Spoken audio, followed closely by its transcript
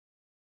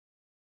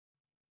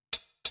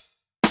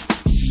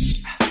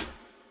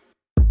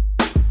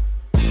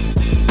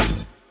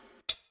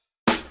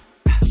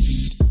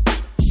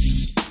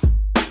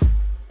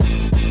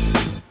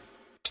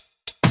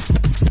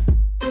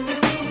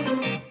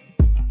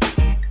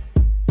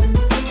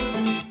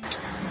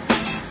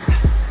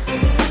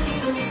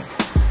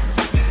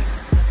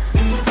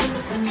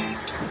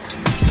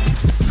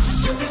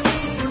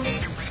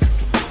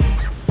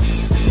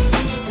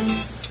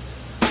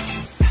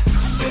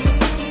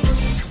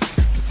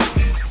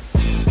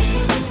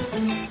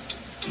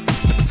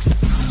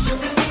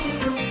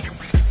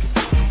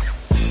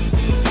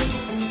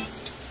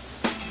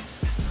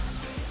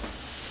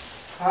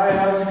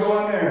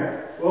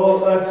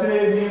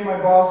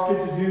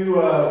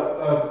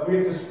we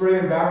get to spray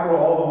and backroll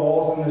all the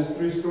walls in this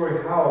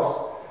 3-story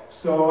house.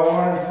 So I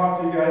wanted to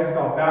talk to you guys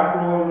about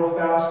backrolling real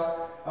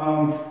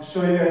fast,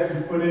 show you guys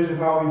some footage of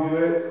how we do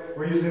it.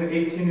 We're using an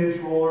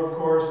 18-inch roller, of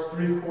course,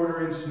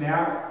 3/4 inch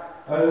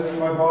nap. This is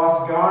my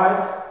boss,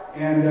 Guy,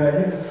 and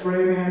he's a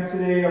spray man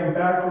today. I'm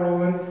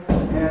backrolling.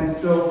 And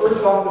so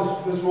first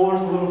off, this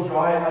roller's a little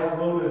dry. It has a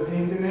little bit of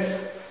paint in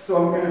it. So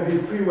I'm going to be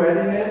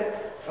pre-wetting it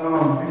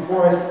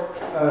before I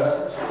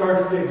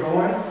start to get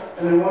going.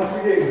 And then once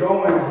we get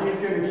going, he's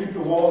going to keep the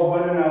walls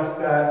wet enough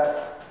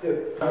that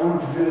I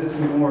won't have to do this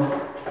anymore.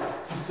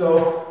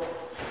 So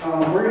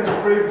we're going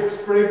to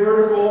spray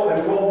vertical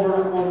and well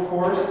vertical, of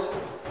course.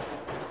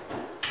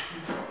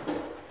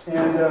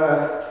 And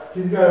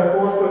he's got a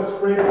 4-foot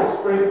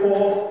spray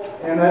pole,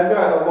 and I've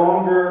got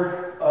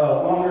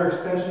longer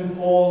extension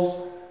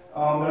poles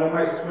that I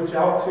might switch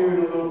out to in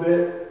a little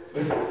bit.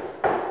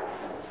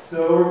 So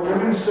we're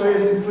going to show you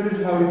some footage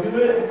of how we do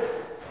it.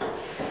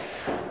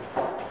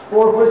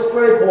 4-foot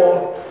spray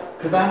pole,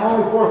 because I'm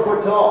only 4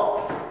 foot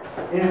tall.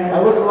 And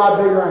I look a lot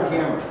bigger on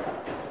camera.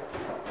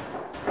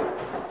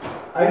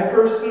 I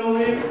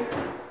personally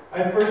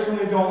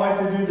don't like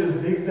to do the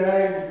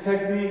zigzag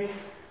technique.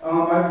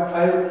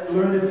 I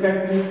learned the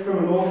technique from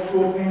an old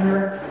school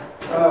painter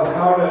of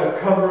how to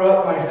cover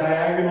up my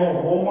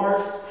diagonal roll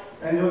marks.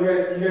 And you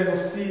guys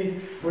will see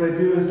what I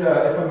do is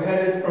if I'm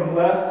headed from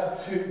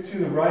left to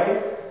the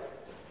right,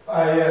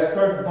 I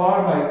start at the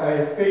bottom,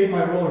 I fade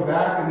my roller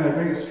back and then I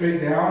bring it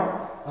straight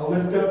down. I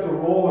lift up the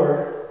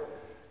roller,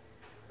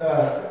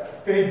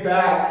 fade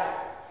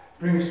back,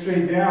 bring it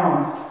straight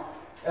down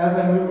as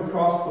I move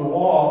across the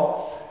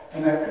wall,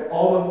 and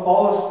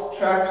all the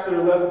tracks that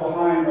are left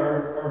behind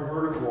are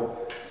vertical.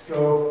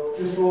 So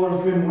this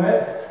roller's been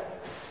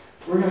wet.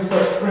 We're going to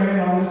start spraying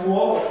on this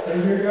wall.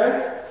 Right here, guy.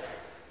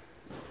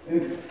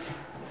 And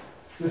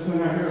this one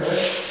right here, right?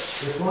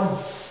 This one.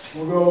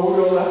 We'll go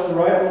left to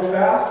right real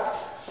fast.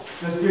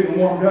 Just getting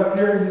warmed up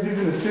here. He's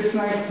using a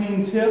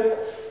 619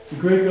 tip. The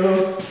Grey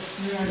Ghost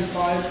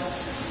 395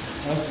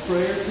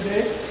 sprayer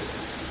today.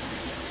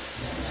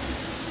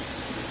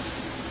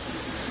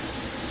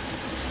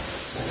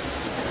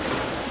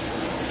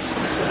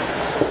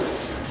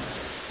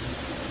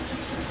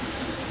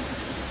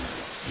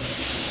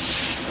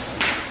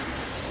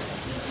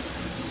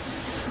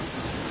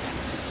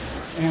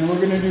 And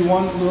we're going to do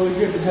one really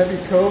good heavy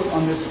coat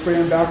on this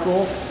spray and back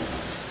roll.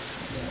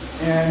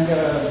 And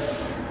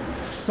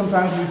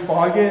sometimes we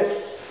fog it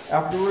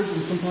afterwards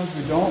and sometimes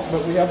we don't,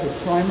 but we have the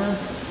primer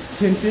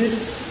tinted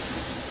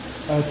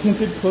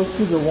close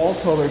to the wall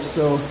color,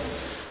 so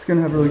it's going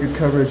to have really good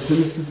coverage. So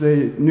this is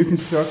a new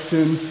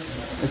construction.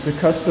 It's a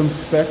custom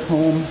spec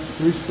home,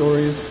 3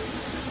 stories,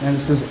 and it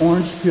says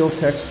orange peel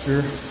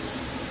texture.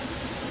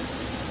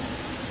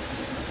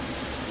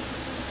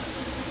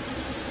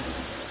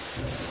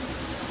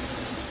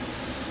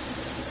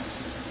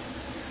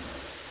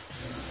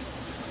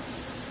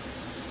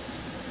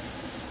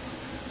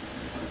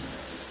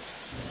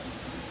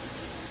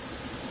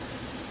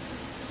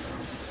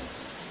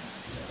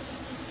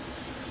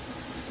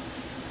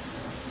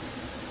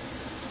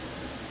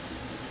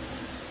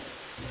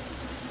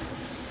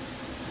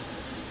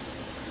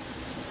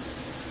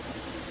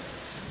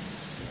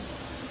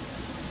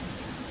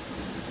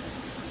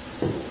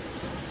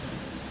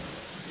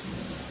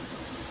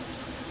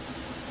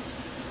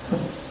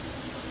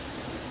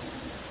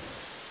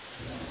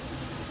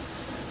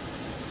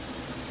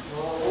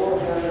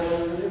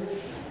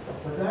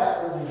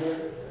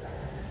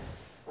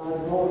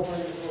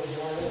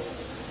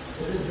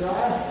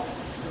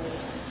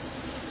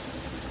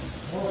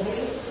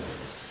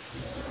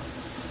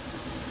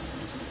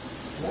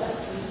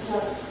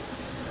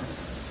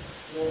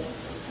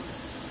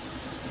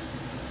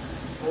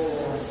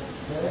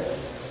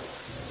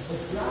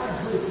 It's drying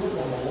pretty quick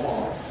on the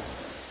wall.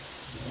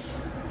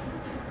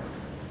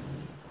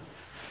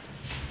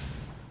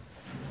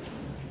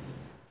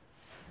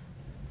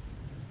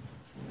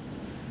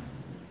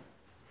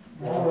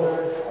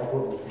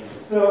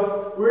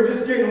 So we're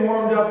just getting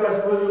warmed up.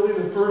 That's literally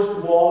the first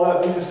wall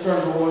that we just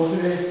started rolling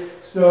today.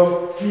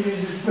 So he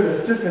needed to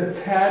put just a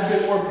tad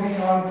bit more paint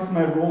on because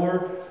my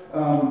roller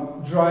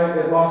dried.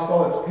 It lost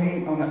all its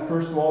paint on that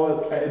first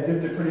wall. I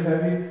dipped it pretty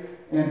heavy,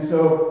 and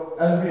so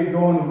as we get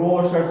going, the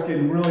roller starts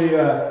getting really.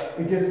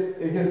 It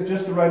gets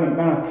just the right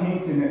amount of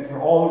paint in it for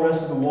all the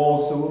rest of the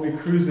walls. So we'll be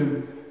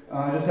cruising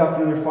just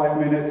after another 5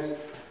 minutes.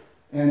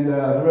 And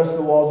the rest of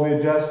the walls we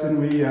adjust and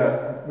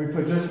we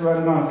put just the right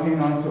amount of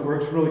paint on so it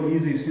works really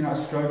easy so you're not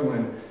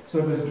struggling. So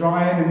if it's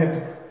drying and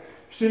you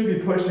shouldn't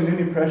be pushing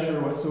any pressure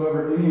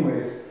whatsoever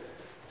anyways.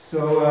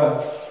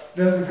 So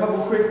there's a couple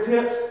quick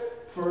tips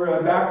for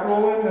back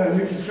rolling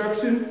new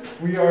construction.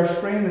 We are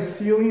spraying the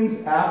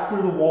ceilings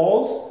after the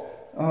walls.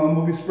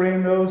 We'll be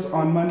spraying those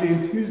on Monday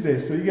and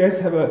Tuesday. So you guys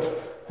have a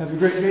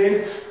great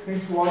day.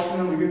 Thanks for watching.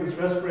 I'm going to get this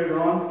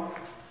respirator on.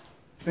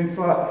 Thanks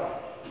a lot.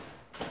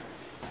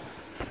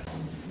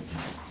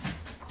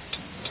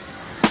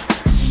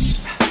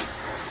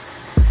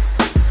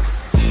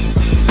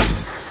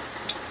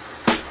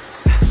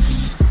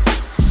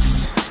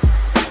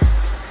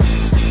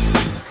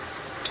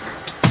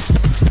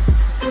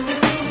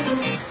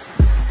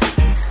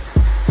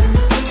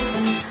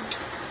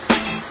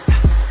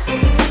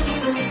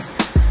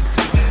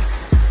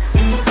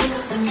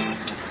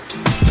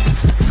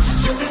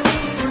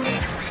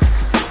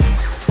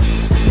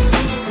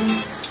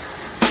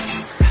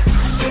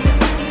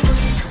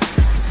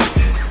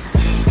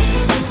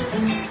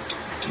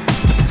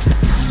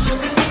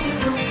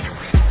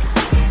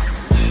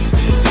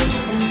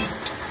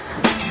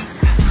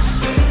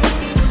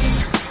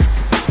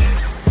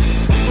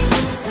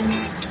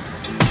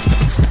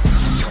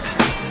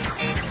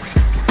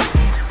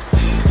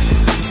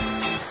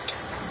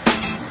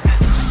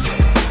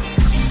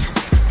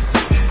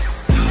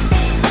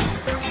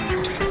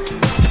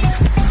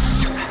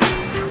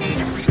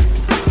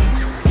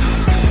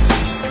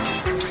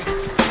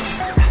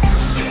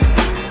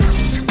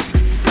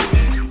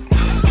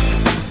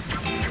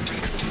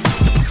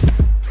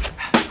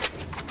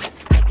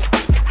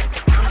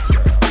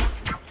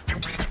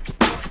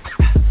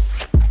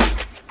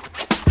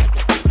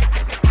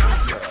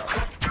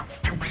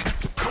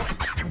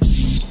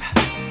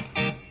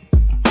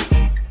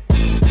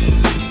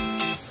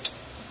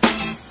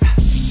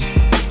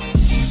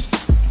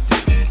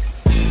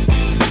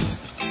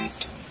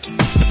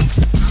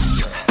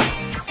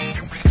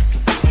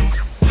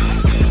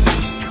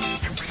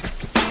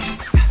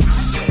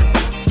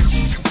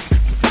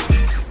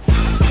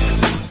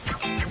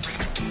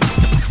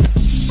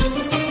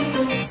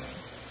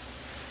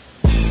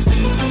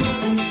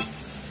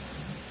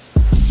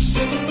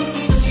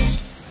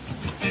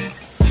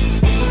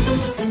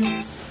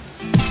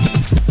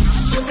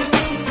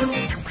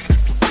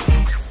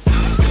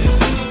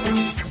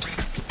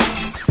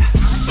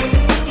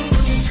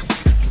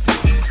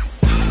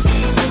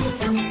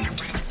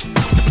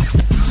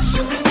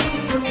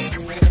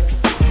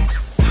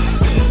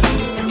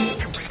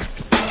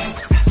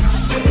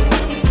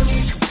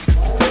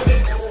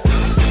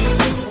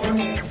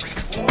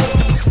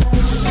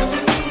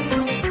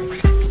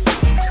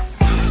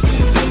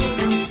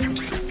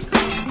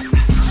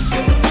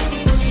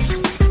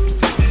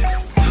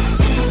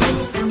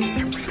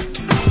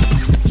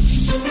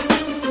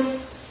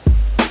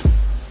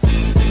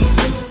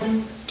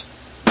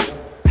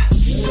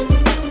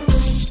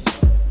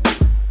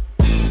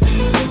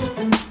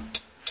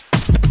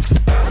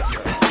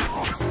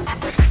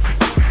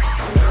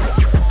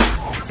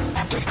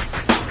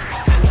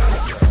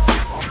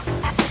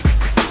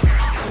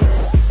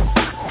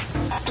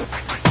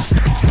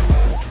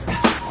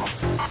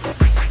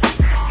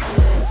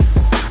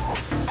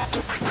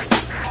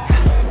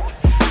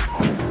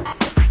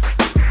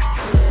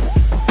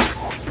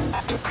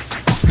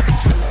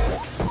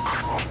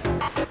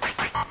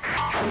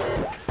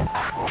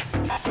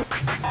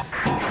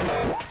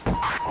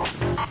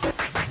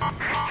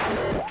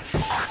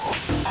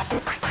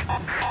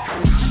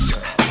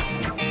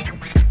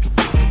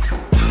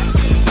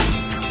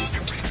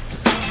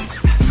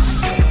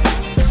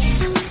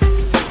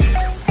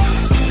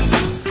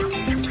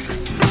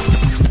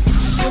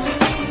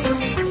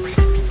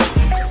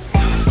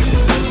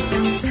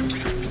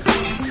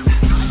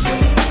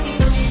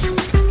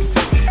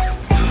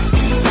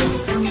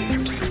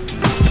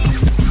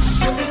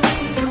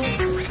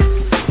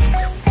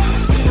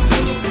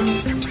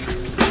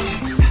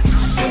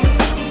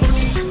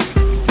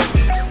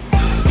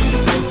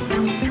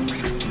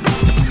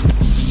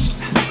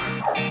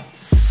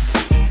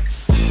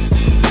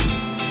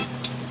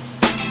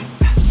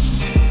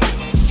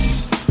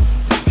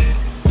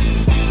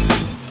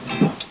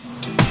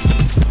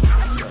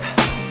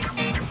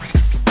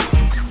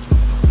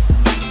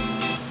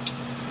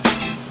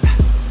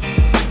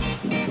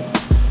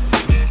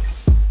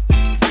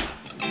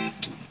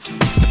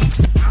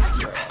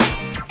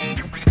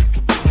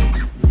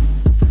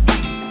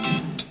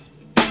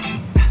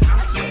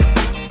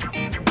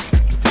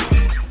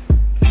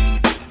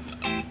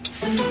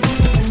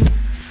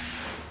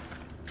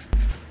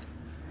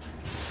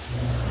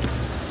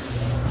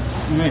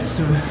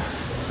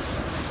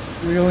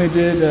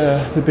 did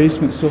the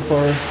basement so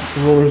far.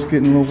 The roller's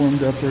getting a little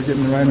warmed up. We're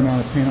getting the right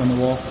amount of paint on the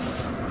wall.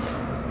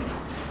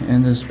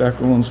 And this back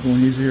rolling's going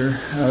easier.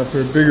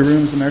 For bigger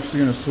rooms, I'm actually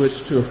going to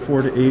switch to a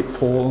 4 to 8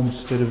 pole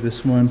instead of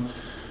this one,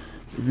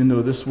 even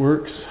though this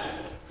works.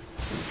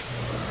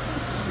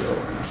 So,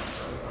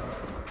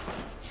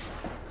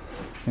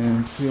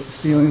 and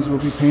ceilings will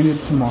be painted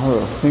tomorrow.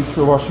 Thanks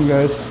for watching,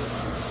 guys.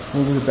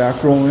 Over the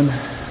back rolling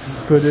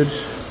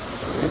footage.